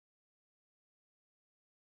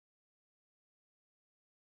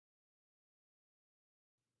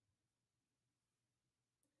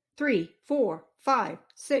3, 4, 5,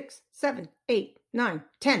 6, 7, 8, 9,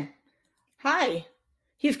 10. Hi,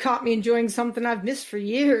 you've caught me enjoying something I've missed for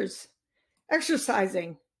years.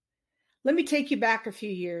 Exercising. Let me take you back a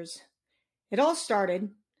few years. It all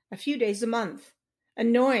started a few days a month.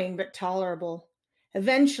 Annoying but tolerable.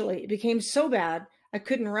 Eventually, it became so bad I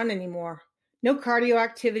couldn't run anymore. No cardio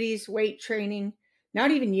activities, weight training,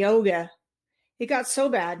 not even yoga. It got so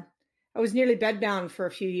bad, I was nearly bedbound for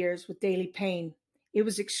a few years with daily pain. It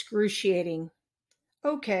was excruciating.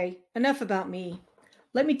 Okay, enough about me.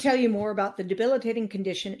 Let me tell you more about the debilitating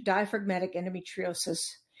condition diaphragmatic endometriosis.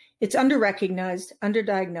 It's underrecognized,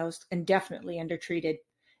 underdiagnosed, and definitely undertreated.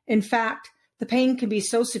 In fact, the pain can be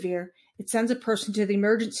so severe, it sends a person to the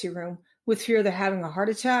emergency room with fear they're having a heart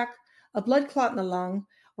attack, a blood clot in the lung,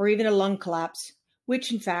 or even a lung collapse,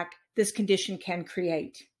 which in fact this condition can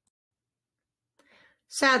create.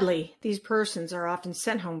 Sadly, these persons are often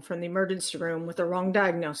sent home from the emergency room with the wrong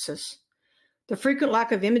diagnosis. The frequent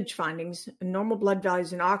lack of image findings and normal blood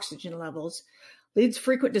values and oxygen levels leads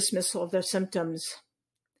frequent dismissal of their symptoms.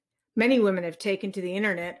 Many women have taken to the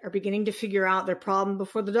internet are beginning to figure out their problem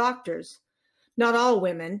before the doctors. Not all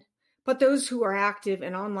women, but those who are active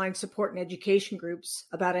in online support and education groups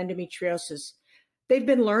about endometriosis. They've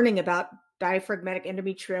been learning about diaphragmatic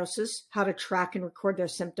endometriosis, how to track and record their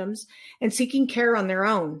symptoms, and seeking care on their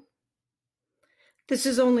own. This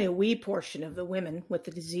is only a wee portion of the women with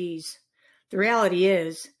the disease. The reality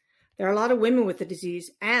is, there are a lot of women with the disease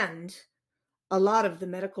and a lot of the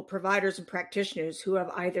medical providers and practitioners who have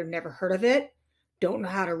either never heard of it, don't know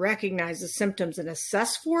how to recognize the symptoms and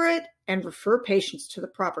assess for it, and refer patients to the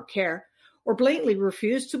proper care, or blatantly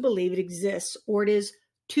refuse to believe it exists or it is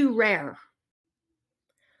too rare.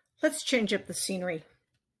 Let's change up the scenery.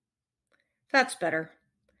 That's better.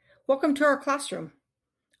 Welcome to our classroom.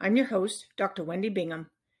 I'm your host, Dr. Wendy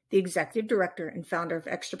Bingham, the Executive Director and founder of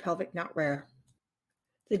Extrapelvic Not Rare.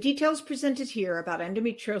 The details presented here about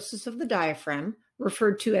endometriosis of the diaphragm,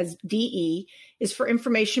 referred to as DE, is for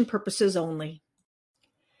information purposes only.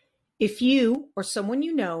 If you or someone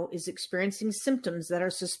you know is experiencing symptoms that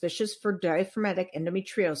are suspicious for diaphragmatic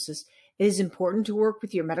endometriosis, it is important to work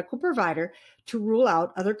with your medical provider to rule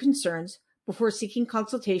out other concerns before seeking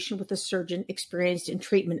consultation with a surgeon experienced in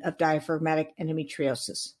treatment of diaphragmatic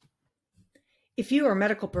endometriosis. If you are a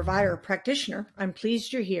medical provider or practitioner, I'm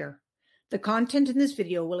pleased you're here. The content in this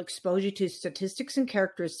video will expose you to statistics and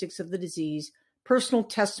characteristics of the disease, personal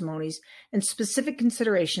testimonies, and specific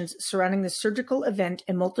considerations surrounding the surgical event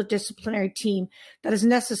and multidisciplinary team that is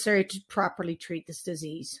necessary to properly treat this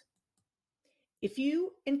disease. If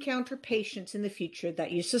you encounter patients in the future that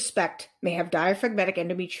you suspect may have diaphragmatic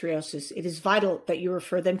endometriosis, it is vital that you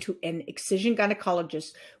refer them to an excision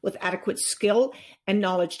gynecologist with adequate skill and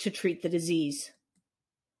knowledge to treat the disease.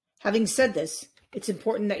 Having said this, it's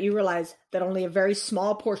important that you realize that only a very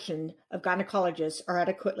small portion of gynecologists are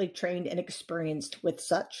adequately trained and experienced with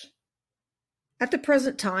such. At the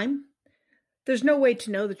present time, there's no way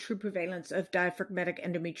to know the true prevalence of diaphragmatic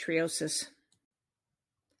endometriosis.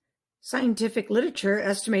 Scientific literature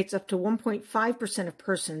estimates up to 1.5% of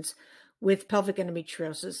persons with pelvic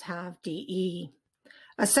endometriosis have DE.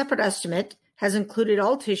 A separate estimate has included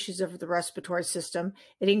all tissues of the respiratory system.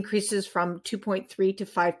 It increases from 2.3 to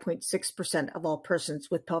 5.6% of all persons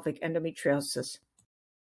with pelvic endometriosis.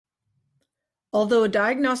 Although a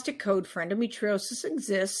diagnostic code for endometriosis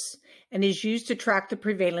exists and is used to track the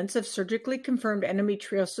prevalence of surgically confirmed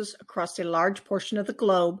endometriosis across a large portion of the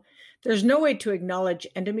globe, there's no way to acknowledge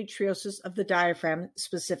endometriosis of the diaphragm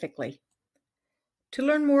specifically. To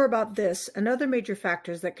learn more about this and other major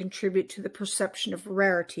factors that contribute to the perception of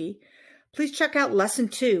rarity, please check out Lesson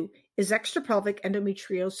 2, Is Extrapelvic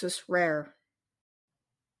Endometriosis Rare?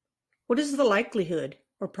 What is the likelihood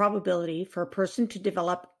or probability for a person to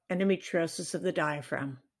develop endometriosis of the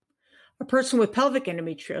diaphragm? A person with pelvic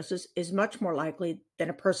endometriosis is much more likely than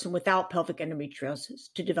a person without pelvic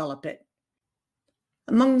endometriosis to develop it.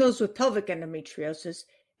 Among those with pelvic endometriosis,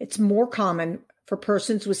 it's more common for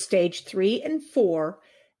persons with stage 3 and 4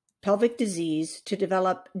 pelvic disease to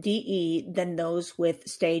develop DE than those with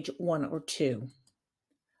stage 1 or 2.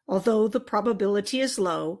 Although the probability is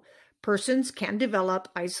low, persons can develop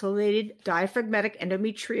isolated diaphragmatic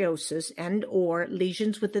endometriosis and or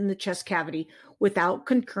lesions within the chest cavity without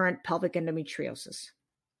concurrent pelvic endometriosis.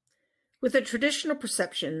 With a traditional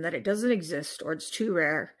perception that it doesn't exist or it's too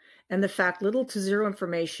rare, and the fact little to zero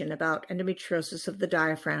information about endometriosis of the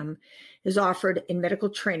diaphragm is offered in medical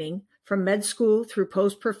training from med school through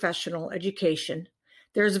post-professional education,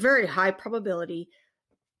 there is a very high probability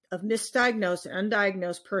of misdiagnosed and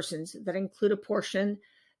undiagnosed persons that include a portion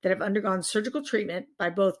that have undergone surgical treatment by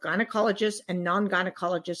both gynecologists and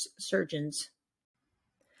non-gynecologist surgeons.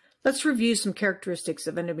 Let's review some characteristics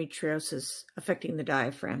of endometriosis affecting the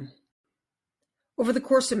diaphragm. Over the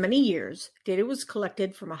course of many years, data was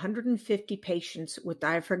collected from 150 patients with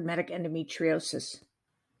diaphragmatic endometriosis.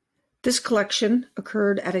 This collection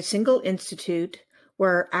occurred at a single institute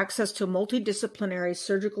where access to a multidisciplinary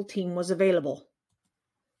surgical team was available.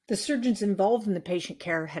 The surgeons involved in the patient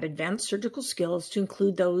care had advanced surgical skills to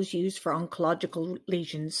include those used for oncological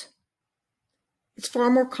lesions. It's far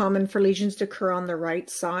more common for lesions to occur on the right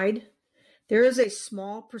side. There is a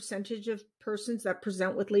small percentage of persons that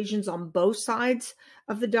present with lesions on both sides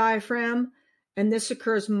of the diaphragm, and this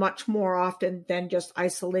occurs much more often than just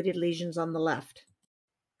isolated lesions on the left.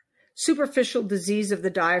 Superficial disease of the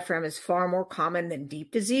diaphragm is far more common than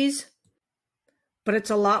deep disease, but it's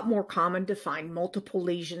a lot more common to find multiple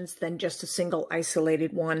lesions than just a single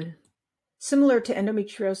isolated one. Similar to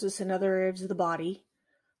endometriosis in other areas of the body,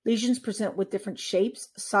 lesions present with different shapes,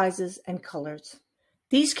 sizes, and colors.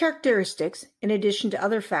 These characteristics, in addition to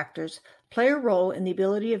other factors, play a role in the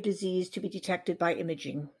ability of disease to be detected by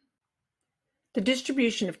imaging. The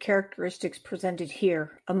distribution of characteristics presented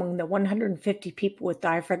here among the 150 people with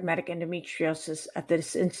diaphragmatic endometriosis at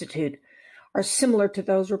this institute are similar to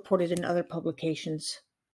those reported in other publications.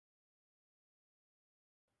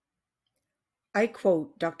 I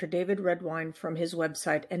quote Dr. David Redwine from his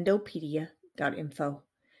website endopedia.info.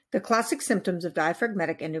 The classic symptoms of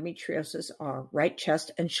diaphragmatic endometriosis are right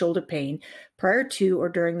chest and shoulder pain prior to or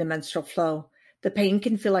during the menstrual flow. The pain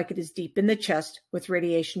can feel like it is deep in the chest with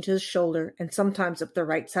radiation to the shoulder and sometimes up the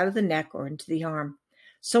right side of the neck or into the arm.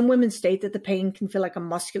 Some women state that the pain can feel like a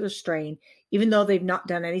muscular strain, even though they've not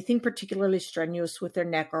done anything particularly strenuous with their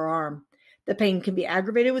neck or arm. The pain can be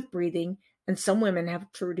aggravated with breathing, and some women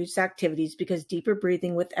have to reduce activities because deeper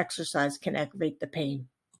breathing with exercise can aggravate the pain.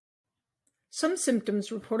 Some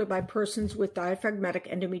symptoms reported by persons with diaphragmatic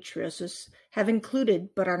endometriosis have included,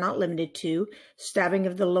 but are not limited to, stabbing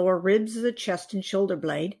of the lower ribs of the chest and shoulder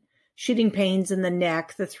blade, shooting pains in the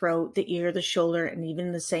neck, the throat, the ear, the shoulder, and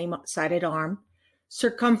even the same-sided arm,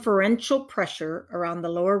 circumferential pressure around the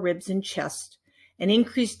lower ribs and chest, an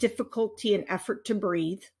increased difficulty and effort to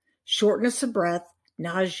breathe, shortness of breath,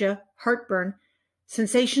 nausea, heartburn,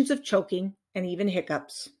 sensations of choking, and even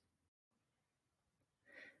hiccups.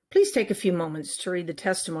 Please take a few moments to read the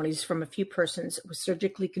testimonies from a few persons with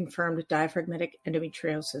surgically confirmed diaphragmatic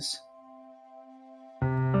endometriosis.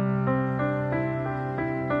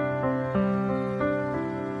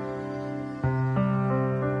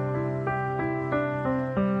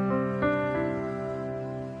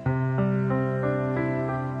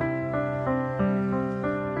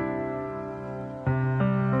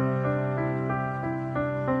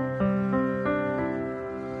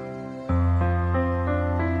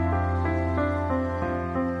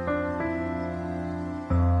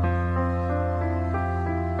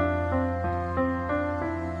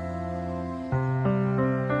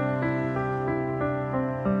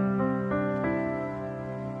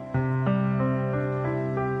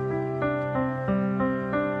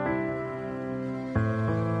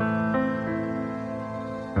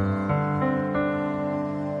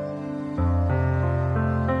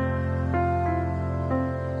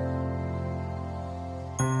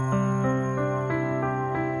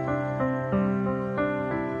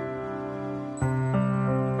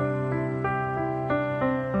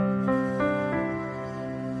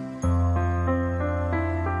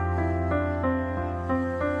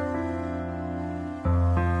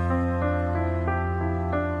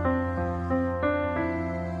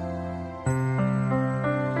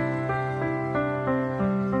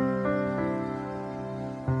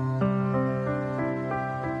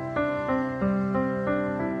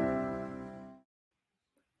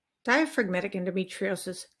 Diaphragmatic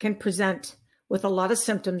endometriosis can present with a lot of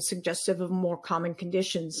symptoms suggestive of more common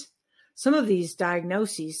conditions. Some of these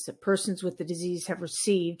diagnoses that persons with the disease have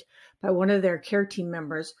received by one of their care team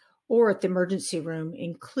members or at the emergency room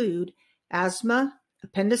include asthma,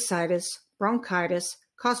 appendicitis, bronchitis,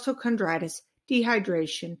 costochondritis,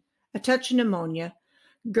 dehydration, a touch of pneumonia,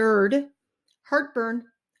 GERD, heartburn,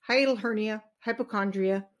 hiatal hernia,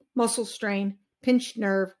 hypochondria, muscle strain, pinched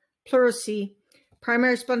nerve, pleurisy,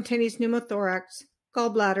 primary spontaneous pneumothorax,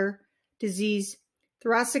 gallbladder disease,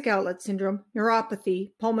 thoracic outlet syndrome,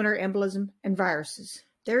 neuropathy, pulmonary embolism, and viruses.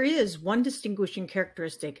 There is one distinguishing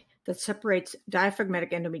characteristic that separates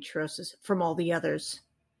diaphragmatic endometriosis from all the others.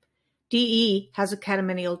 DE has a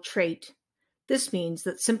catamenial trait. This means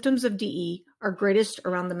that symptoms of DE are greatest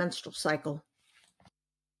around the menstrual cycle.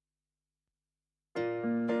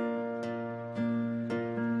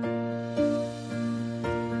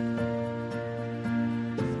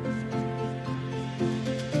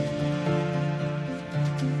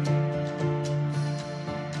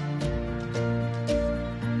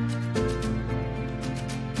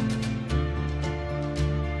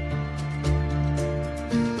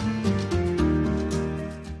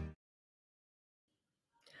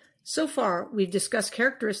 So far, we've discussed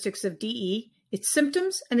characteristics of DE, its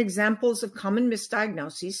symptoms, and examples of common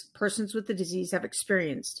misdiagnoses persons with the disease have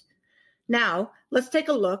experienced. Now, let's take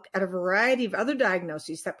a look at a variety of other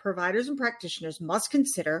diagnoses that providers and practitioners must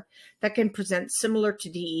consider that can present similar to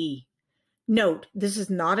DE. Note, this is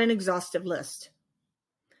not an exhaustive list.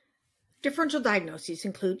 Differential diagnoses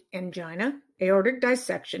include angina, aortic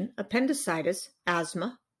dissection, appendicitis,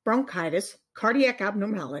 asthma, bronchitis, cardiac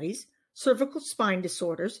abnormalities, cervical spine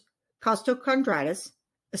disorders, costochondritis,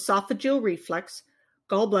 esophageal reflux,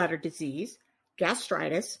 gallbladder disease,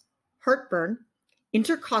 gastritis, heartburn,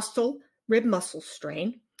 intercostal rib muscle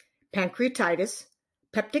strain, pancreatitis,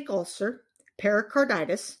 peptic ulcer,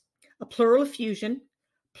 pericarditis, a pleural effusion,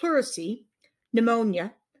 pleurisy,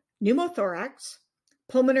 pneumonia, pneumothorax,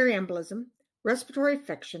 pulmonary embolism, respiratory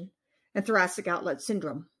infection, and thoracic outlet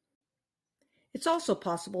syndrome. It's also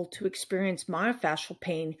possible to experience myofascial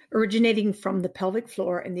pain originating from the pelvic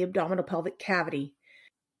floor and the abdominal pelvic cavity.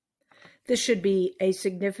 This should be a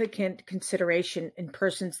significant consideration in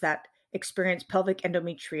persons that experience pelvic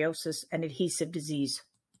endometriosis and adhesive disease.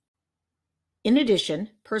 In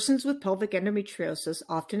addition, persons with pelvic endometriosis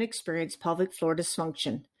often experience pelvic floor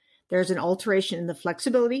dysfunction. There is an alteration in the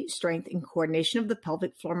flexibility, strength, and coordination of the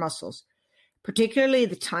pelvic floor muscles, particularly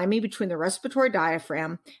the timing between the respiratory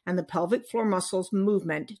diaphragm and the pelvic floor muscles'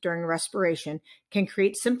 movement during respiration can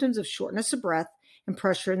create symptoms of shortness of breath and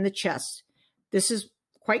pressure in the chest. This is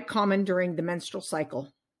quite common during the menstrual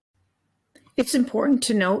cycle. It's important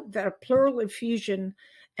to note that a pleural effusion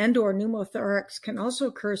and/or pneumothorax can also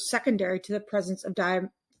occur secondary to the presence of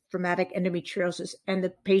diaphragmatic endometriosis, and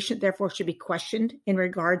the patient therefore should be questioned in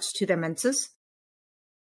regards to their menses.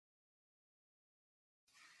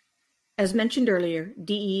 As mentioned earlier,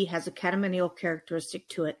 DE has a catamenial characteristic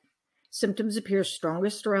to it. Symptoms appear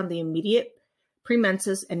strongest around the immediate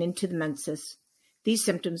premenses and into the menses. These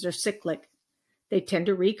symptoms are cyclic. They tend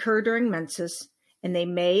to recur during menses, and they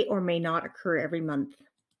may or may not occur every month.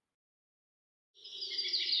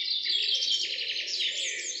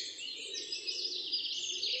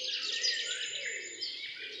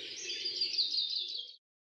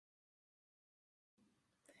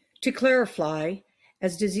 To clarify,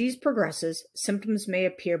 as disease progresses, symptoms may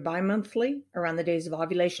appear bimonthly around the days of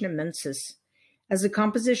ovulation and menses. As the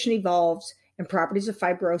composition evolves and properties of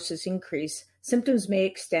fibrosis increase, symptoms may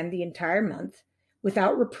extend the entire month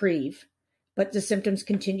without reprieve, but the symptoms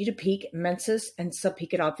continue to peak at menses and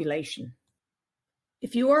subpeak at ovulation.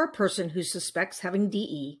 If you are a person who suspects having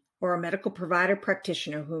DE, or a medical provider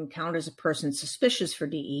practitioner who encounters a person suspicious for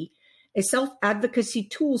DE, a self-advocacy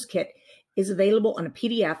tools kit is available on a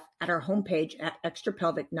PDF at our homepage at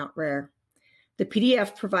Extrapelvic Not Rare. The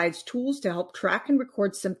PDF provides tools to help track and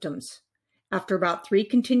record symptoms. After about 3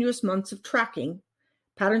 continuous months of tracking,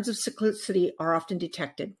 patterns of cyclicity are often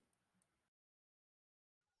detected.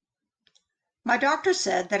 My doctor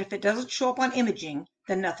said that if it doesn't show up on imaging,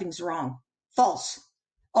 then nothing's wrong. False.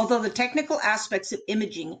 Although the technical aspects of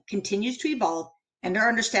imaging continues to evolve and our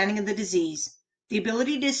understanding of the disease, the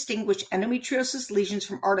ability to distinguish endometriosis lesions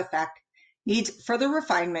from artifact needs further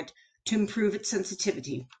refinement to improve its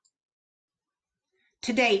sensitivity.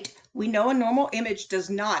 To date, we know a normal image does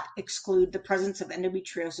not exclude the presence of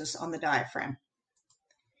endometriosis on the diaphragm.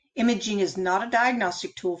 Imaging is not a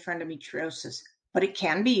diagnostic tool for endometriosis, but it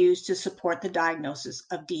can be used to support the diagnosis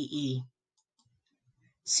of DE.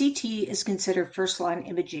 CT is considered first-line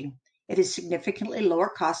imaging. It is significantly lower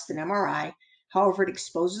cost than MRI. However, it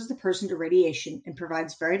exposes the person to radiation and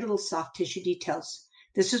provides very little soft tissue details.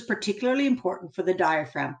 This is particularly important for the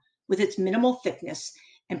diaphragm, with its minimal thickness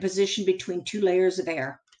and position between 2 layers of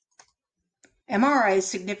air. MRI is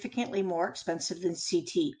significantly more expensive than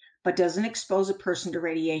CT, but doesn't expose a person to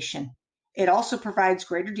radiation. It also provides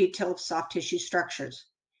greater detail of soft tissue structures.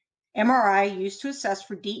 MRI used to assess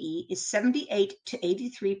for DE is 78 to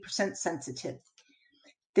 83% sensitive.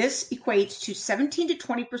 This equates to 17 to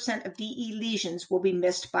 20% of DE lesions will be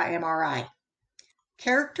missed by MRI.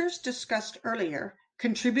 Characters discussed earlier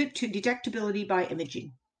contribute to detectability by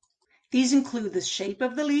imaging. These include the shape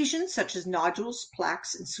of the lesion, such as nodules,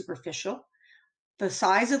 plaques, and superficial, the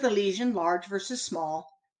size of the lesion, large versus small,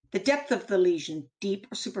 the depth of the lesion, deep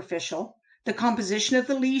or superficial, the composition of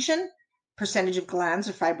the lesion, percentage of glands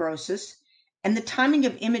or fibrosis, and the timing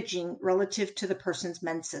of imaging relative to the person's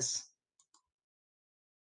menses.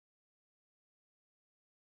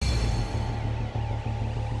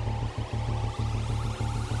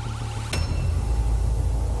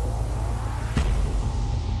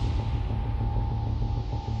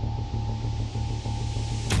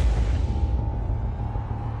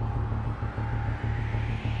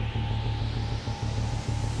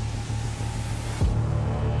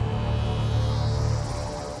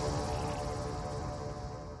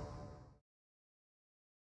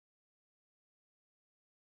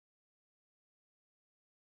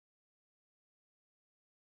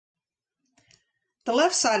 The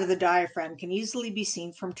left side of the diaphragm can easily be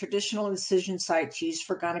seen from traditional incision sites used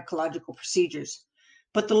for gynecological procedures,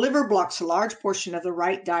 but the liver blocks a large portion of the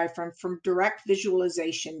right diaphragm from direct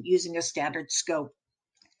visualization using a standard scope.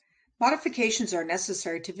 Modifications are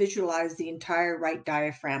necessary to visualize the entire right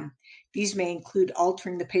diaphragm. These may include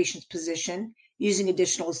altering the patient's position, using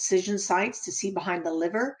additional incision sites to see behind the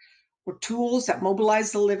liver, or tools that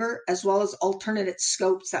mobilize the liver, as well as alternate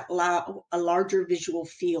scopes that allow a larger visual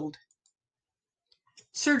field.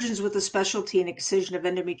 Surgeons with a specialty in excision of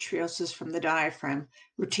endometriosis from the diaphragm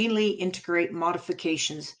routinely integrate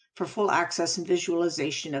modifications for full access and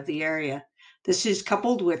visualization of the area. This is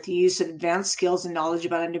coupled with the use of advanced skills and knowledge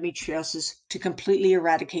about endometriosis to completely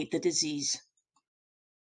eradicate the disease.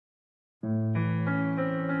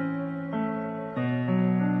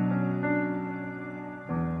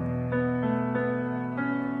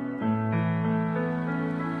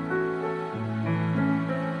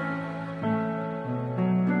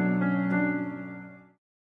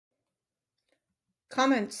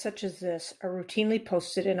 Comments such as this are routinely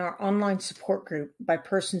posted in our online support group by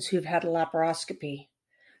persons who have had a laparoscopy.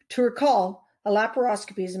 To recall, a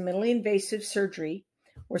laparoscopy is a minimally invasive surgery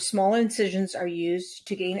where small incisions are used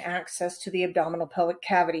to gain access to the abdominal pelvic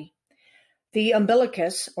cavity. The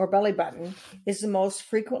umbilicus, or belly button, is the most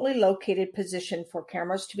frequently located position for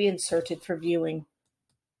cameras to be inserted for viewing.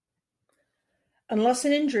 Unless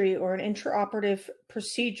an injury or an intraoperative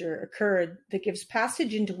procedure occurred that gives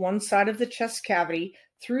passage into one side of the chest cavity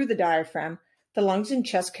through the diaphragm, the lungs and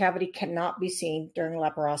chest cavity cannot be seen during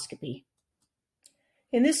laparoscopy.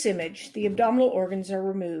 In this image, the abdominal organs are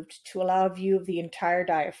removed to allow a view of the entire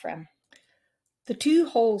diaphragm. The two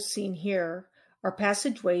holes seen here are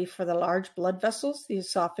passageway for the large blood vessels, the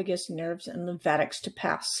esophagus, nerves, and lymphatics to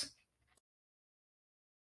pass.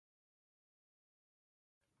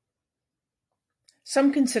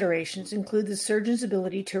 Some considerations include the surgeon's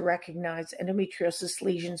ability to recognize endometriosis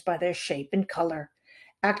lesions by their shape and color.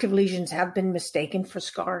 Active lesions have been mistaken for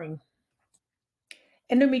scarring.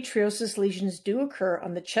 Endometriosis lesions do occur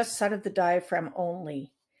on the chest side of the diaphragm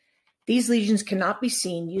only. These lesions cannot be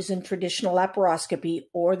seen using traditional laparoscopy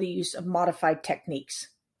or the use of modified techniques.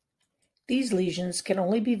 These lesions can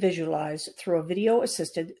only be visualized through a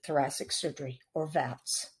video-assisted thoracic surgery, or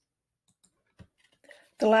VATS.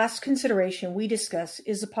 The last consideration we discuss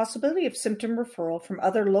is the possibility of symptom referral from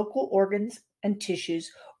other local organs and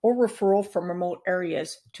tissues or referral from remote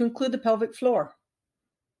areas, to include the pelvic floor.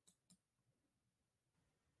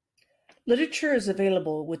 Literature is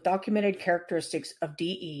available with documented characteristics of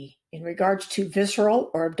DE in regards to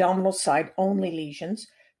visceral or abdominal side only lesions,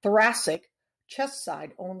 thoracic, chest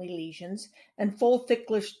side only lesions, and full thick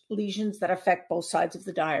lesions that affect both sides of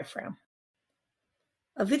the diaphragm.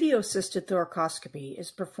 A video-assisted thoracoscopy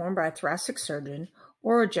is performed by a thoracic surgeon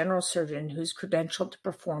or a general surgeon who is credentialed to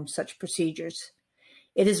perform such procedures.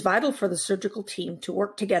 It is vital for the surgical team to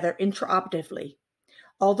work together intraoperatively.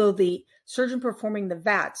 Although the surgeon performing the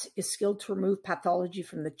VATS is skilled to remove pathology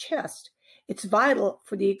from the chest, it's vital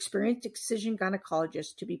for the experienced excision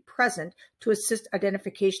gynecologist to be present to assist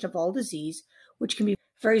identification of all disease, which can be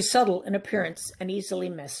very subtle in appearance and easily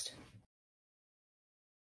missed.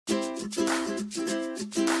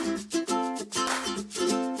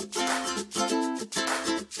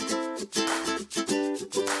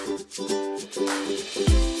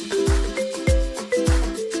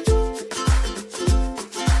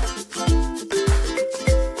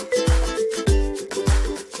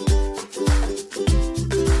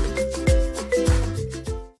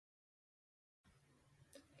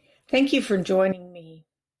 Thank you for joining me.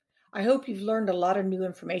 I hope you've learned a lot of new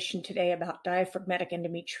information today about diaphragmatic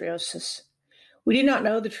endometriosis. We do not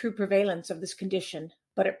know the true prevalence of this condition,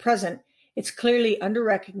 but at present, it's clearly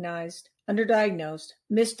underrecognized, underdiagnosed,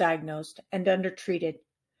 misdiagnosed, and undertreated.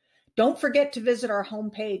 Don't forget to visit our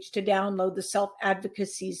homepage to download the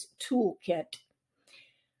Self-Advocacy's Toolkit.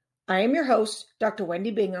 I am your host, Dr.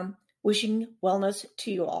 Wendy Bingham, wishing wellness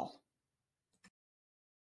to you all.